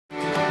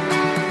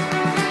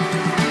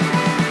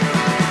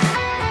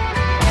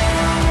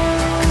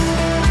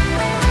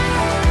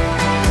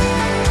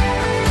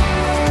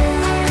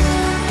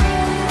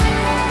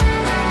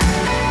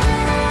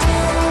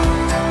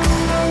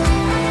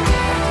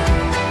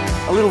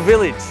A little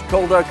village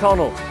called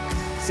O'Connell,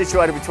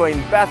 situated between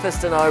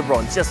Bathurst and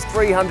Oberon. Just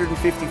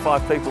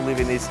 355 people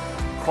live in this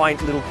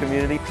quaint little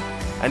community.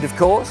 And of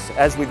course,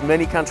 as with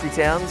many country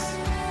towns,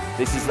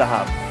 this is the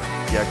hub,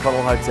 the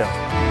O'Connell Hotel.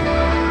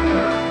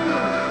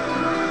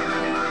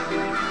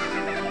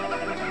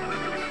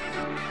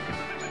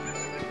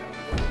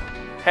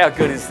 How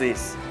good is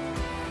this?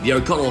 The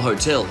O'Connell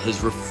Hotel has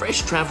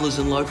refreshed travellers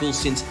and locals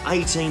since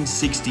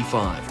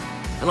 1865,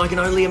 and I can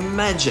only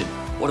imagine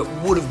what it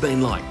would have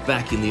been like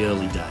back in the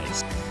early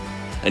days.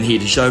 And here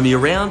to show me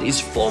around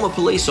is former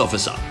police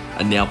officer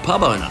and now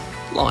pub owner,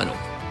 Lynal.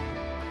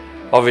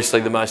 Obviously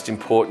the most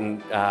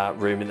important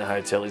room in the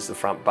hotel is the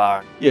front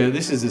bar. Yeah,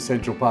 this is the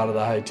central part of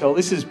the hotel.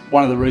 This is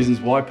one of the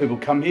reasons why people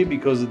come here,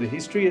 because of the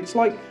history. It's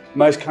like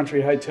most country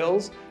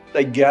hotels.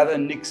 They gather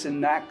nicks and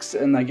knacks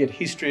and they get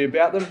history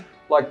about them.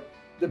 Like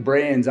the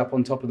brands up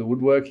on top of the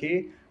woodwork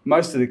here.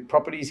 Most of the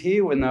properties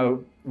here, when they were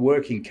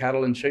working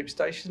cattle and sheep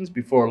stations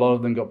before a lot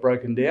of them got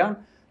broken down,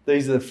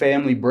 these are the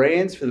family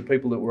brands for the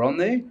people that were on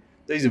there.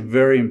 These are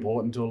very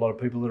important to a lot of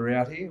people that are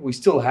out here. We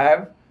still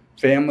have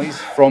families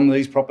from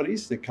these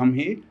properties that come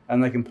here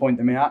and they can point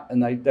them out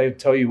and they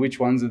tell you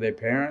which ones are their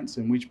parents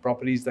and which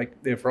properties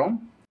they're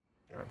from.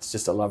 It's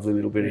just a lovely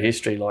little bit of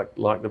history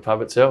like the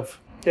pub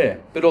itself. Yeah,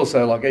 but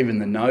also like even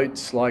the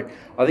notes, like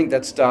I think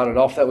that started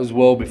off, that was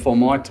well before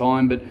my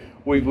time, but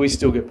we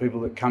still get people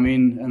that come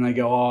in and they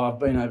go, oh, I've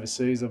been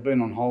overseas, I've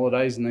been on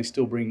holidays, and they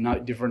still bring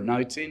different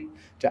notes in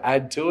to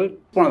add to it.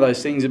 One of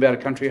those things about a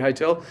country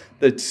hotel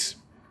that's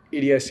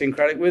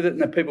idiosyncratic with it,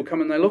 and that people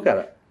come and they look at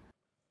it.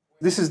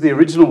 This is the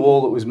original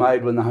wall that was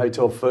made when the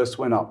hotel first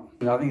went up.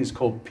 I think it's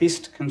called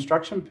pist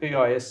construction,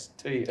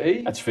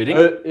 P-I-S-T-E. That's fitting.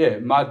 Yeah,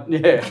 mud,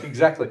 yeah,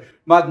 exactly.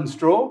 Mud and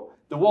straw.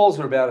 The walls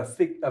are about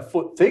a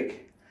foot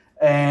thick,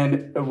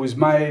 and it was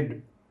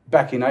made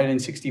back in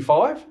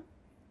 1865,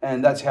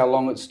 and that's how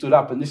long it stood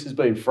up. And this has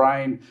been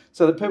framed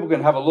so that people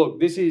can have a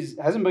look. This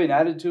hasn't been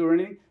added to or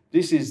anything.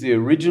 This is the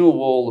original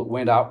wall that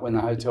went up when the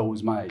hotel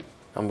was made.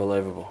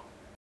 Unbelievable.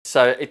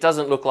 So it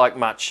doesn't look like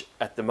much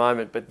at the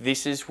moment, but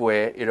this is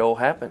where it all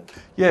happened.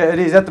 Yeah, it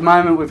is. At the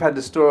moment, we've had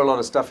to store a lot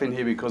of stuff in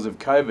here because of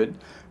COVID,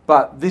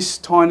 but this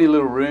tiny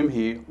little room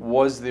here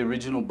was the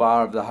original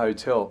bar of the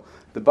hotel.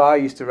 The bar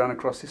used to run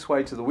across this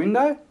way to the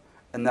window,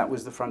 and that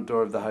was the front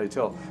door of the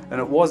hotel.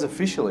 And it was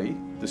officially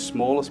the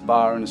smallest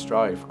bar in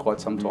Australia for quite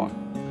some time.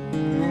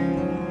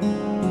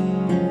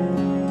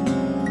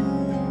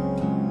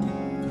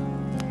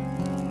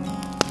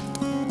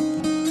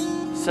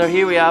 So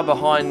here we are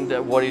behind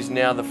what is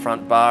now the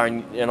front bar,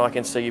 and I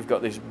can see you've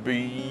got these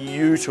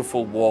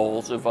beautiful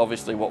walls of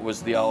obviously what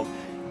was the old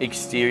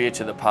exterior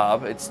to the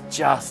pub. It's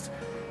just,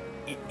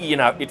 you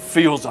know, it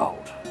feels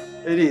old.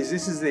 It is.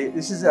 This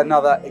is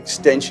another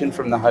extension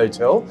from the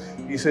hotel.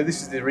 You see,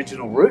 this is the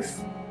original roof,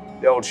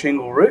 the old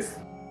shingle roof.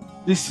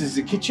 This is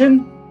the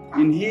kitchen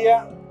in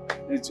here.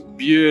 It's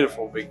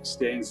beautiful, big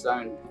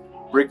sandstone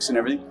bricks and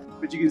everything.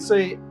 But you can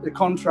see the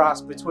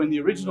contrast between the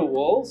original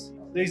walls.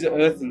 These are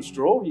earth and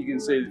straw. You can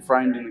see it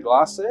framed in the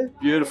glass there.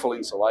 Beautiful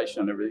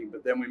insulation and everything.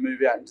 But then we move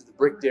out into the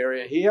bricked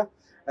area here.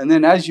 And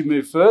then as you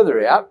move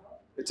further out,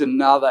 it's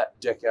another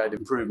decade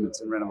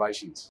improvements and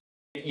renovations.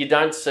 You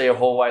don't see a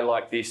hallway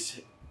like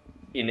this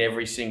in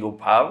every single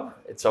pub.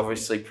 It's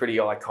obviously pretty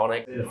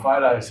iconic. The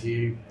photos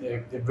here,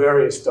 they're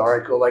very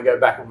historical. They go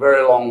back a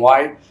very long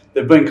way.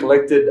 They've been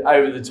collected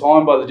over the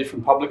time by the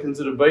different publicans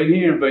that have been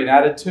here and been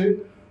added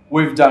to.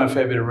 We've done a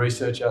fair bit of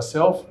research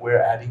ourselves.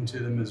 We're adding to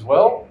them as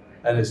well.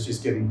 And it's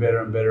just getting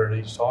better and better at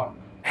each time.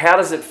 How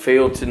does it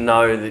feel to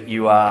know that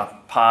you are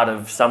part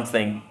of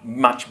something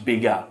much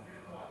bigger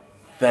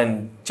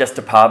than just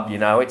a pub, you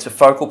know? It's a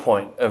focal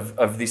point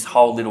of this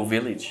whole little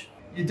village.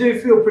 You do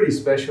feel pretty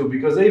special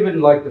because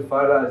even like the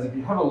photos, if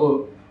you have a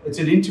look, it's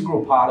an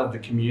integral part of the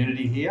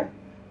community here.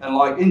 And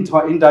like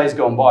in days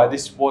gone by,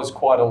 this was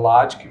quite a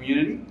large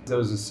community. There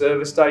was a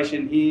service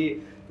station here.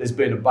 There's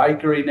been a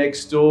bakery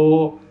next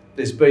door.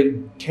 There's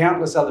been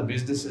countless other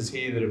businesses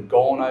here that have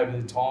gone over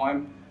the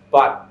time.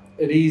 But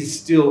it is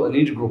still an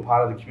integral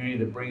part of the community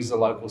that brings the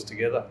locals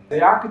together.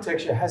 The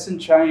architecture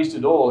hasn't changed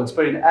at all. It's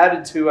been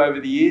added to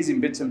over the years in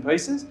bits and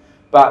pieces,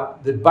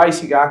 but the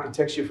basic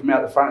architecture from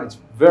out the front, it's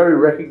very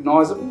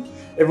recognisable.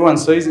 Everyone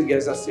sees it,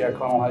 goes, that's the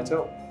O'Connell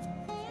Hotel.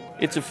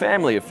 It's a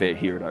family affair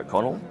here at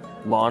O'Connell.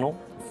 Lynal,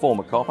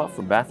 former copper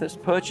from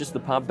Bathurst, purchased the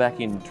pub back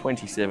in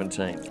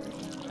 2017,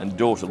 and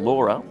daughter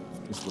Laura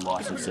is the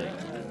licensee.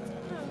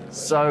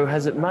 So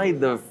has it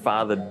made the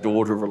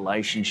father-daughter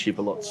relationship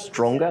a lot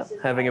stronger,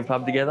 having a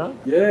pub together?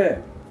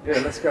 Yeah,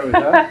 let's go with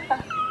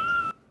that.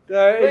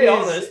 Be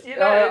honest, you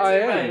know, I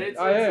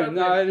am.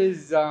 No, it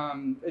is.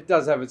 It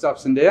does have its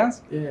ups and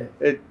downs. Yeah.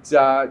 It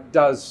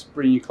does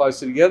bring you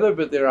closer together,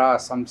 but there are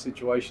some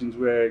situations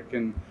where it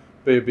can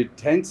be a bit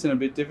tense and a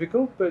bit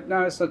difficult. But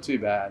no, it's not too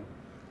bad.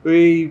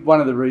 One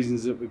of the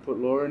reasons that we put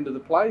Laura into the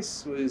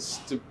place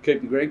was to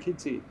keep the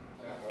grandkids here.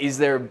 Is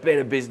there a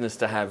better business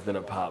to have than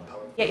a pub?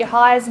 Get your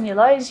highs and your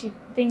lows,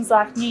 things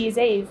like New Year's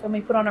Eve, when we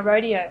put on a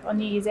rodeo on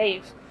New Year's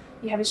Eve.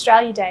 You have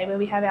Australia Day, where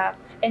we have our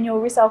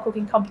annual rissole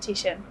cooking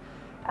competition.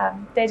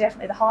 they're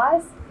definitely the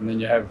highs. And then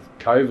you have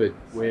COVID,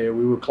 where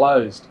we were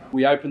closed.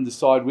 We opened the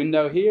side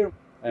window here,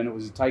 and it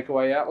was a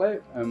takeaway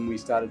outlet, and we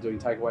started doing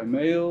takeaway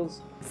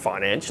meals.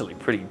 Financially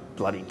pretty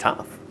bloody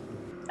tough.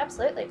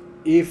 Absolutely.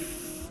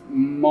 If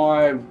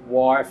my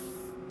wife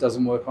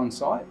doesn't work on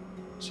site,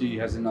 she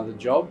has another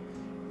job,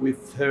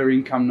 with her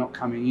income not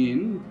coming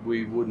in,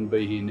 we wouldn't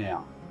be here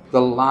now.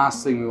 The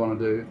last thing we want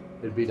to do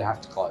would be to have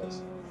to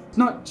close. It's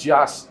not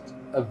just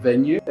a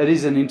venue, it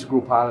is an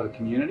integral part of the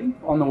community.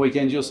 On the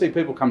weekends, you'll see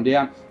people come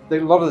down. A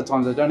lot of the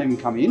times they don't even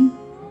come in.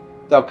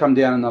 They'll come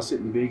down and they'll sit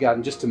in the beer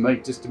garden just to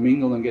meet, just to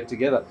mingle and get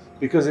together,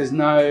 because there's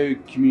no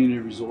community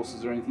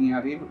resources or anything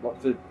out here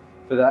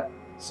for that.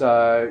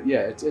 So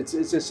yeah, it's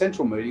a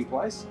central meeting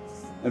place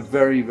and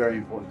very, very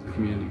important to the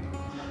community.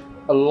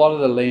 A lot of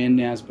the land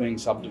now is being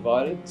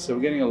subdivided, so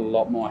we're getting a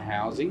lot more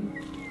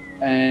housing,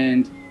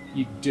 and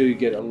you do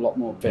get a lot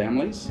more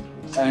families.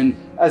 And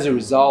as a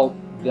result,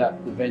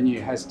 that the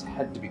venue has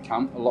had to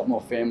become a lot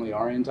more family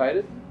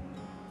orientated.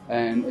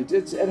 And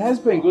it has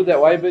been good that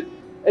way, but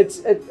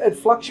it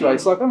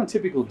fluctuates. Like on a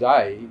typical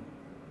day,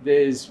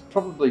 there's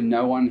probably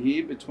no one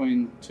here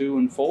between 2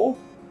 and 4.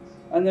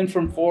 And then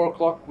from 4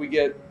 o'clock, we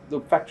get the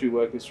factory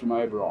workers from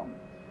Oberon.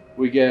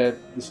 We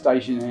get the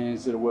station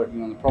hands that are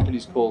working on the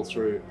properties called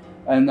through,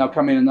 and they'll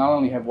come in and they'll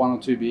only have 1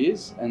 or 2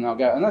 beers and they'll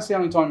go, and that's the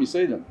only time you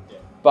see them.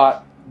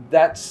 But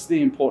that's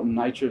the important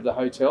nature of the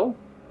hotel,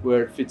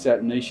 where it fits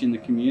that niche in the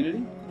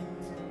community.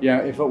 You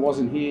know, if it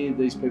wasn't here,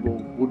 these people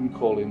wouldn't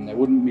call in, they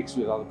wouldn't mix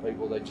with other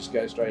people, they'd just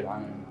go straight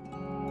home.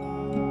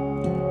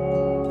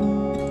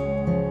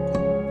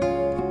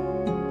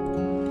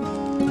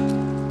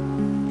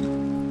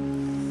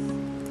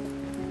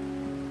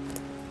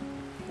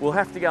 We'll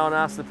have to go and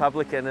ask the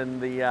publican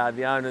and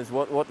the owners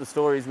what the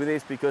story is with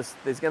this, because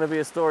there's going to be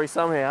a story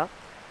somehow.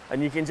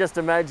 And you can just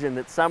imagine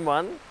that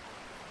someone,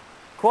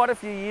 quite a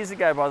few years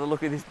ago by the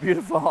look of this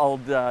beautiful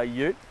old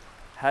ute,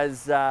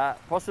 has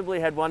possibly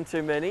had one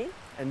too many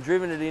and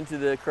driven it into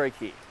the creek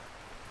here.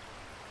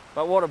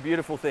 But what a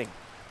beautiful thing.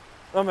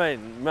 I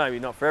mean, maybe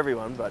not for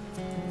everyone, but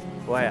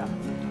wow.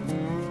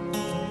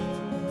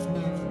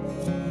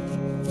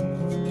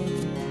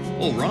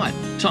 All right,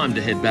 time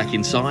to head back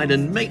inside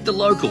and meet the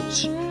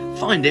locals.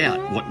 Find out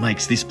what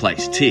makes this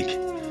place tick.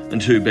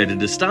 And who better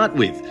to start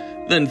with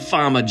than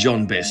Farmer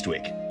John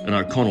Bestwick, an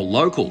O'Connell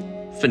local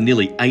for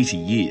nearly 80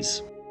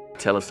 years.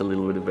 Tell us a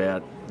little bit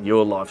about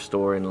your life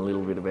story and a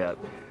little bit about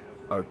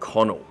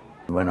O'Connell.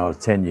 When I was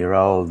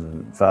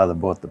 10-year-old, Father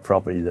bought the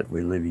property that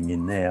we're living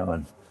in now,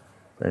 and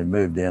they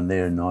moved down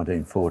there in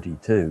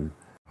 1942.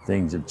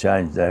 Things have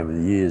changed over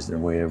the years,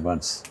 and where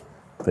once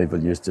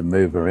people used to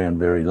move around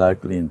very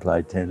locally and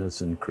play tennis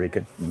and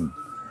cricket and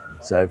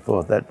so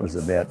forth, that was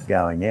about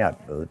going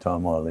out by the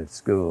time I left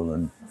school,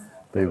 and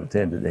people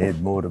tended to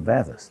head more to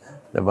Bathurst.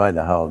 The way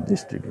the whole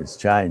district has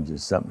changed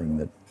is something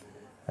that,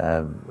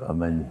 I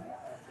mean,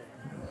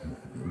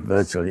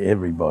 virtually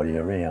everybody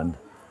around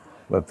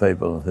were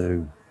people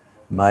who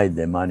made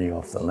their money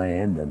off the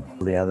land, and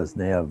the others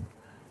now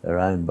are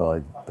owned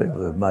by people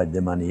who have made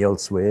their money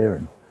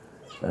elsewhere,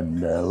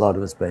 and a lot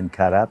of it's been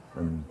cut up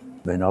and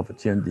been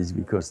opportunities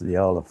because of the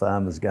older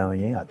farmers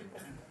going out,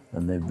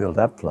 and they've built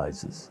up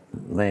places.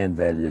 Land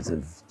values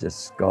have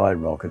just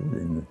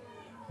skyrocketed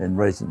in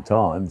recent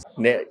times.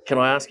 Now, can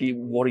I ask you,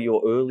 what are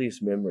your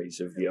earliest memories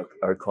of the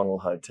O'Connell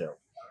Hotel?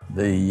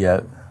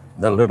 The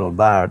little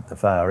bar at the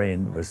far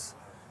end was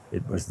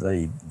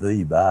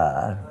the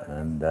bar,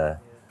 and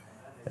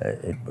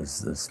it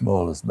was the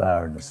smallest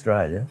bar in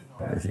Australia.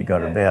 If you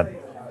got about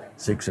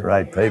 6 or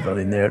 8 people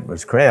in there, it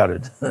was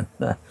crowded.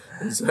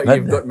 So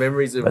you've got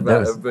memories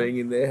of being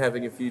in there,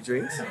 having a few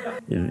drinks?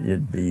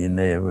 You'd be in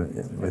there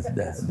with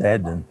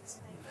Dad and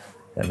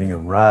having a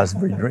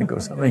raspberry drink or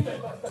something.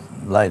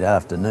 Late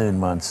afternoon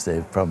once,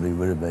 there probably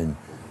would have been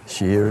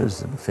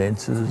shearers and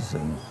fencers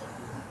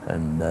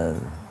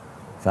and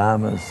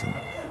farmers and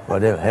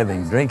whatever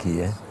having a drink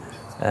here.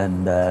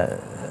 And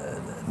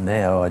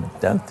now I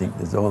don't think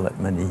there's all that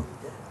many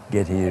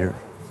get here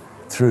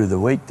through the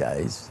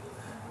weekdays,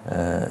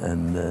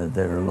 and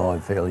they rely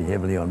fairly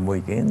heavily on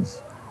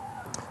weekends.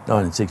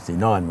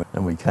 1969,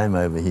 and we came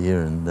over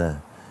here, and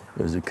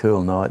it was a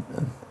cool night,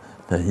 and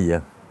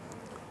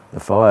the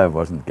fire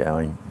wasn't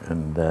going,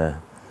 and the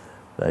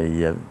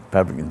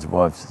publican's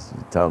wife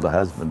told her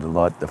husband to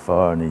light the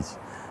fire, and he's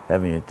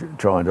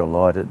trying to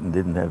light it and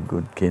didn't have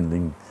good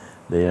kindling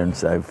there and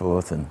so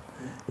forth, and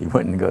he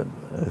went and got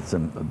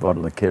a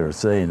bottle of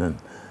kerosene, and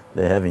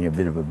they're having a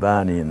bit of a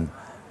barney, and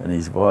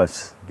his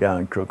wife's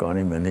going crook on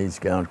him, and he's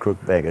going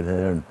crook back at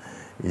her, and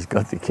he's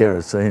got the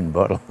kerosene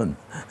bottle, and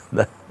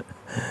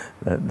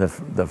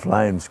the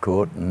flames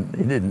caught, and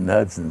he didn't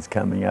notice it's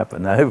coming up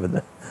and over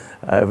the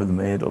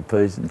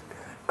mantelpiece, and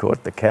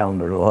caught the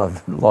calendar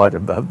light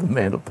above the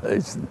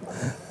mantelpiece, and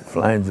the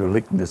flames were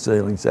licking the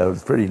ceiling, so it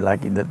was pretty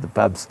lucky that the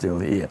pub's still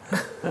here.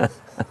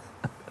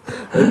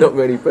 And not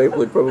many people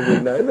would probably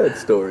know that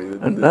story.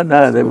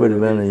 No, there would have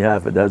been only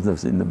half a dozen of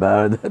us in the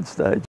bar at that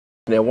stage.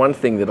 Now, one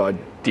thing that I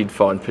did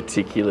find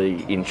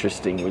particularly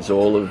interesting was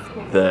all of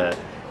the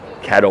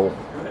cattle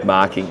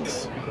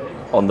markings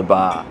on the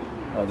bar.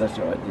 Oh, that's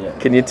right, yeah.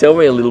 Can you tell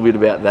me a little bit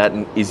about that,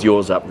 and is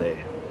yours up there?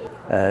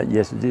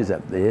 Yes, it is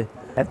up there.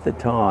 At the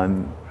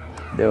time,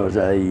 there was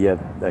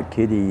a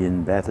kiddie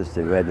in Bathurst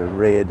who had a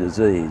rare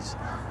disease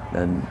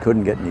and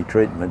couldn't get any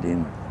treatment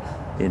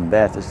in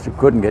Bathurst,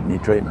 couldn't get any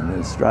treatment in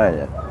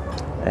Australia.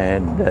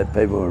 And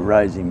people were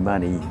raising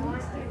money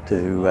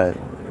to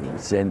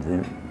send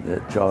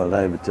the child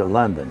over to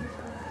London.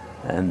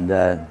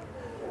 And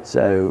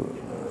so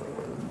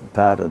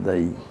part of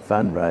the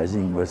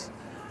fundraising was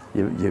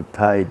you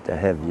paid to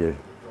have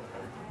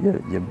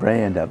your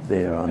brand up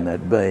there on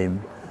that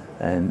beam,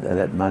 and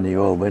that money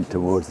all went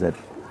towards that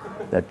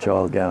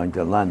child going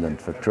to London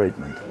for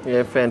treatment.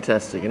 Yeah,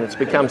 fantastic. And it's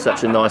become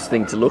such a nice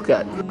thing to look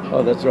at.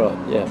 Oh, that's right,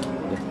 yeah.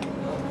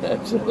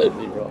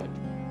 Absolutely right.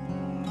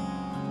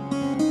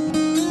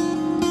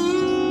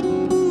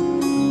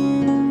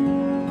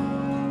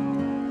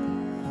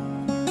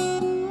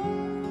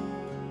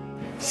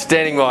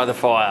 Standing by the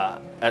fire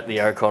at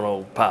the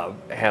O'Connell pub,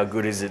 how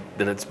good is it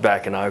that it's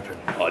back and open?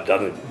 Oh, it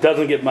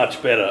doesn't get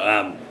much better.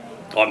 I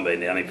haven't been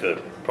down here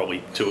for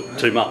probably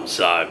two months,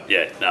 so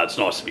yeah, no, it's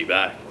nice to be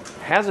back.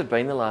 How's it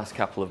been the last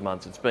couple of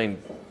months? It's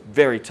been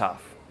very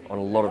tough on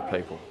a lot of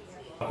people.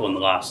 Well, in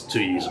the last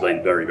 2 years have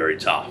been very, very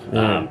tough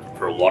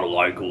for a lot of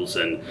locals,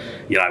 and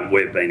you know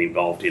we've been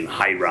involved in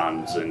hay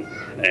runs, and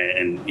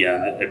you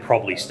know it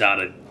probably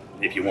started.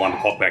 If you wind the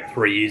clock back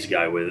 3 years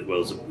ago, where there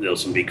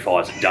was some big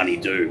fires at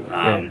Dunedoo,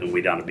 and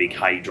we done a big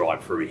hay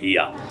drive through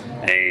here,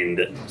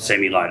 and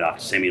semi-load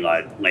after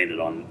semi-load landed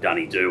on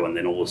Dunedoo, and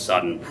then all of a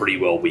sudden, pretty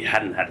well, we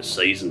hadn't had a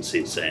season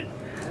since then.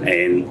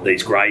 And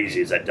these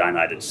graziers that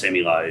donated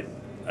semi-load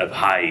of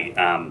hay,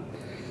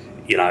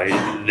 you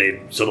know,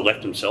 they've sort of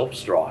left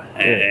themselves dry.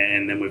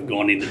 And then we've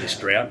gone into this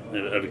drought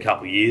of a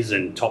couple of years,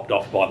 and topped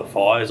off by the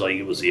fires. I think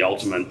it was the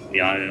ultimate,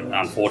 you know,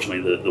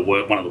 unfortunately,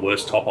 one of the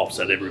worst top-offs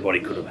that everybody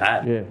could have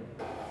had. Yeah.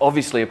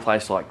 Obviously, a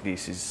place like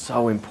this is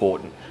so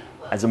important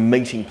as a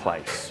meeting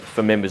place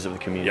for members of the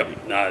community.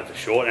 Yep, no, for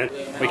sure. And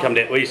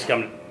we used to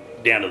come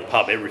down to the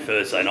pub every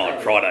Thursday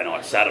night, Friday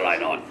night, Saturday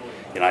night.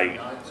 You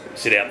know,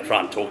 sit out the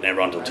front, talk to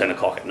everyone till 10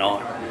 o'clock at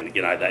night. And,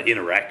 you know, that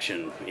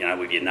interaction, you know,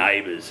 with your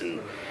neighbours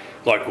and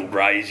local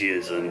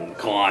graziers and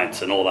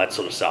clients and all that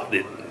sort of stuff.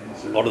 A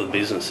lot of the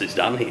business is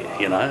done here,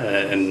 you know,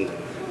 and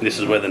this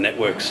is where the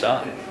networks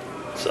start.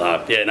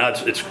 So yeah, no,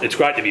 it's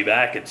great to be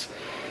back. It's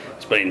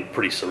been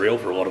pretty surreal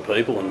for a lot of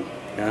people, and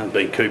you know,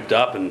 being cooped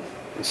up. And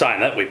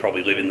saying that, we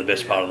probably live in the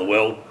best part of the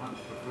world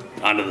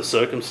under the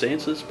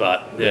circumstances.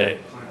 But yeah.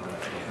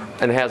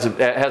 And how's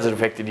it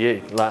affected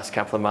you the last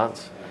couple of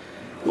months?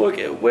 Look,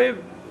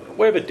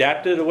 we've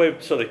adapted, and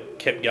we've sort of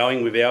kept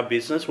going with our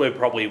business. We're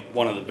probably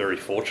one of the very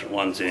fortunate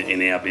ones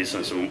in our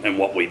business and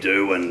what we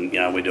do. And you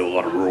know, we do a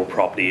lot of rural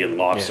property and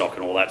livestock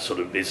and all that sort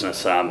of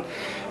business.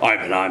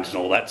 Open homes and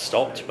all that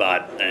stopped,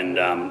 and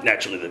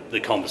naturally the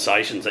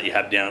conversations that you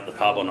have down at the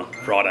pub on a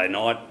Friday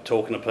night,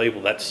 talking to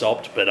people, that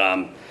stopped. But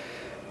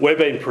we've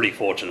been pretty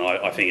fortunate.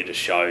 I think it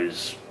just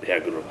shows how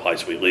good of a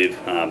place we live.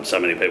 So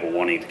many people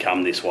wanting to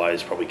come this way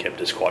has probably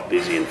kept us quite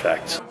busy, in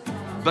fact.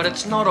 But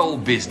it's not all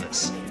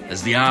business.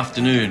 As the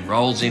afternoon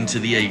rolls into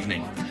the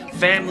evening,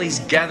 families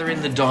gather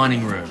in the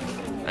dining room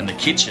and the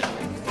kitchen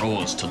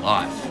roars to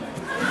life.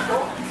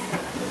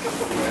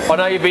 I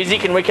know you're busy,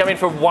 can we come in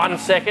for 1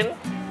 second?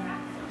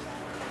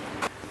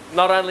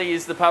 Not only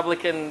is the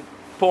publican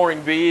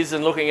pouring beers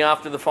and looking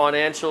after the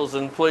financials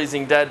and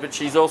pleasing Dad, but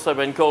she's also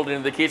been called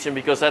into the kitchen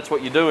because that's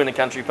what you do in a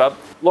country pub.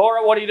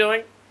 Laura, what are you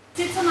doing?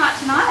 Sits on night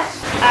tonight.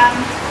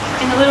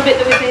 In the little bit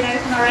that we've been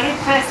open already,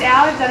 first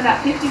hour, we've done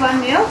about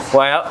 51 meals.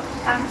 Wow.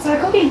 So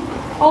cooking,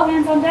 all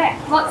hands on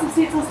deck. Lots of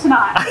sizzles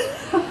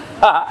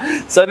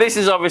tonight. So this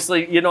is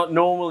obviously, you're not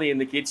normally in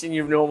the kitchen,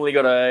 you've normally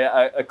got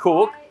a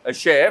cook, a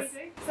chef.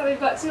 So we've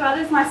got two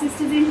others, my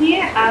sister's in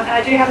here.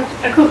 I do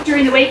have a cook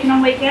during the week and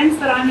on weekends,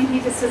 but I'm in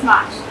here just as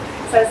much.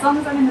 So as long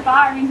as I'm in the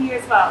bar, I'm in here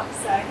as well.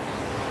 So,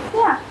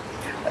 yeah.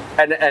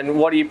 And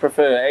what do you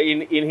prefer?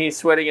 In here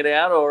sweating it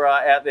out, or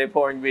out there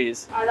pouring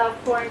beers? I love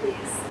pouring beers.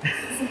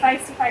 It's the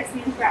face-to-face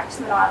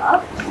interaction that I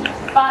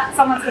love. But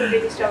someone's got to do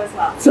this job as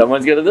well.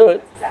 Someone's got to do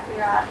it. Exactly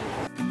right.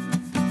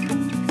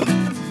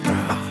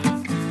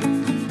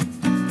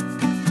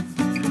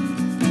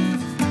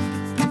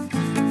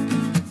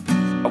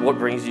 What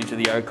brings you to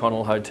the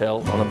O'Connell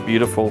Hotel on a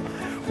beautiful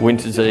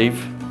winter's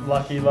eve?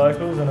 Lucky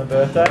locals and a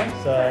birthday,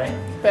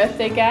 so...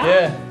 Birthday gal?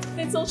 Yeah.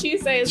 It's all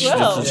Tuesday as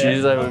well. It's a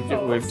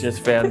Tuesday, we've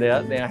just found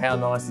out. Now, how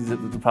nice is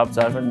it that the pub's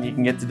open and you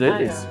can get to do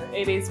this?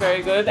 It is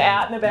very good.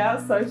 Out and about,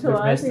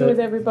 socialising with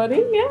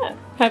everybody. Yeah,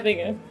 having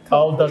a...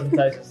 Cold doesn't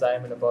taste the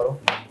same in a bottle.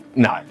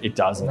 No, it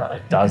doesn't. No.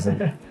 It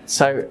doesn't.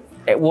 So,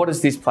 what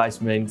does this place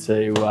mean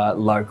to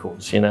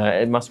locals? You know,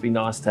 it must be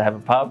nice to have a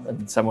pub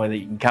and somewhere that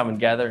you can come and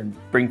gather and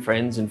bring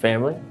friends and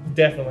family.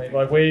 Definitely.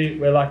 Like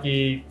we're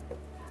lucky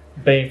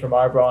being from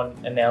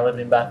Oberon and now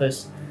living in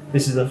Bathurst.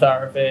 This is a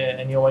thoroughfare,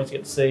 and you always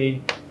get to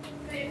see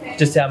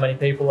just how many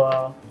people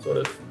are sort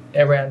of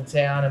around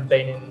town and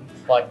being in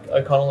like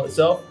O'Connell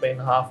itself, being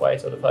a halfway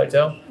sort of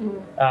hotel.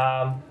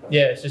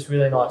 Yeah, it's just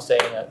really nice seeing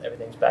that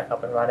everything's back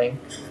up and running.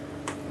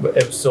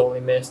 it was sorely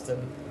missed,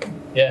 and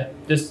yeah,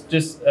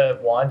 just a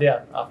wind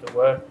down after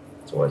work.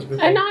 It's always a good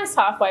thing. A nice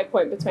halfway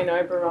point between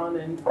Oberon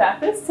and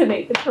Bathurst to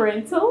meet the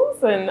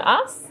parentals and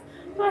us.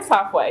 Nice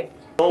halfway.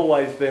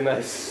 Always been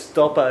a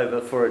stopover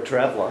for a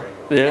traveller.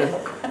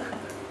 Yeah.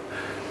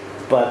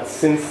 But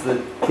since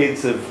the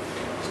kids have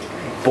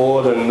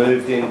bought and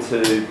moved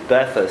into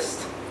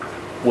Bathurst,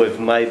 we've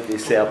made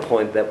this our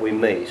point that we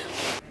meet.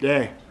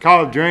 Yeah,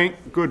 cold drink,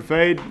 good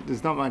feed.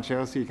 There's not much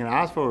else you can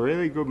ask for,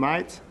 really. Good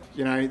mates.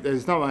 You know,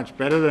 there's not much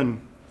better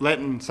than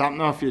letting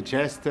something off your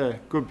chest to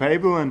good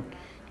people and,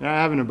 you know,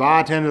 having a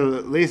bartender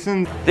that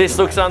listens. This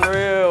looks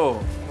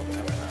unreal.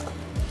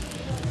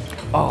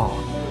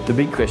 Oh, the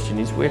big question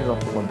is, where did I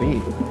put my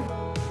beer?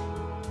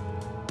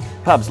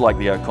 Pubs like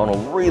the O'Connell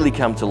really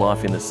come to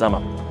life in the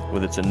summer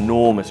with its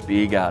enormous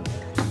beer garden,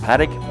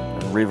 paddock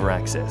and river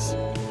access.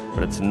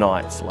 But it's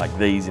nights like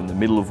these in the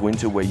middle of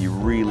winter where you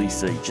really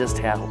see just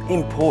how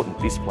important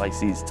this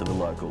place is to the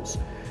locals.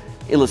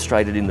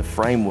 Illustrated in the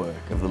framework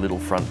of the little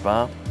front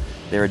bar,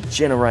 there are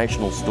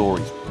generational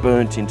stories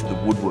burnt into the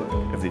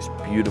woodwork of this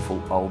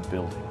beautiful old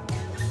building.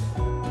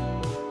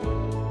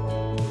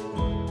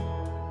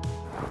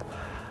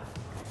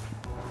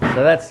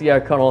 So that's the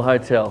O'Connell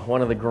Hotel,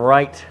 one of the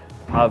great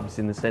pubs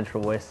in the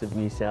central west of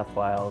New South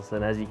Wales,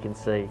 and as you can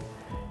see,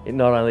 it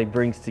not only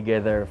brings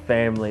together a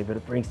family, but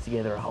it brings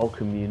together a whole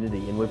community,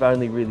 and we've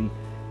only really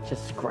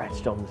just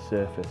scratched on the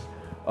surface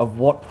of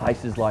what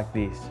places like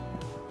this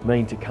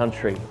mean to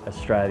country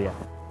Australia.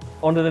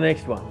 On to the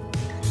next one.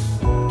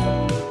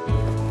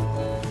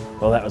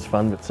 Well, that was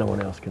fun, but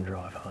someone else can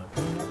drive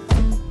home.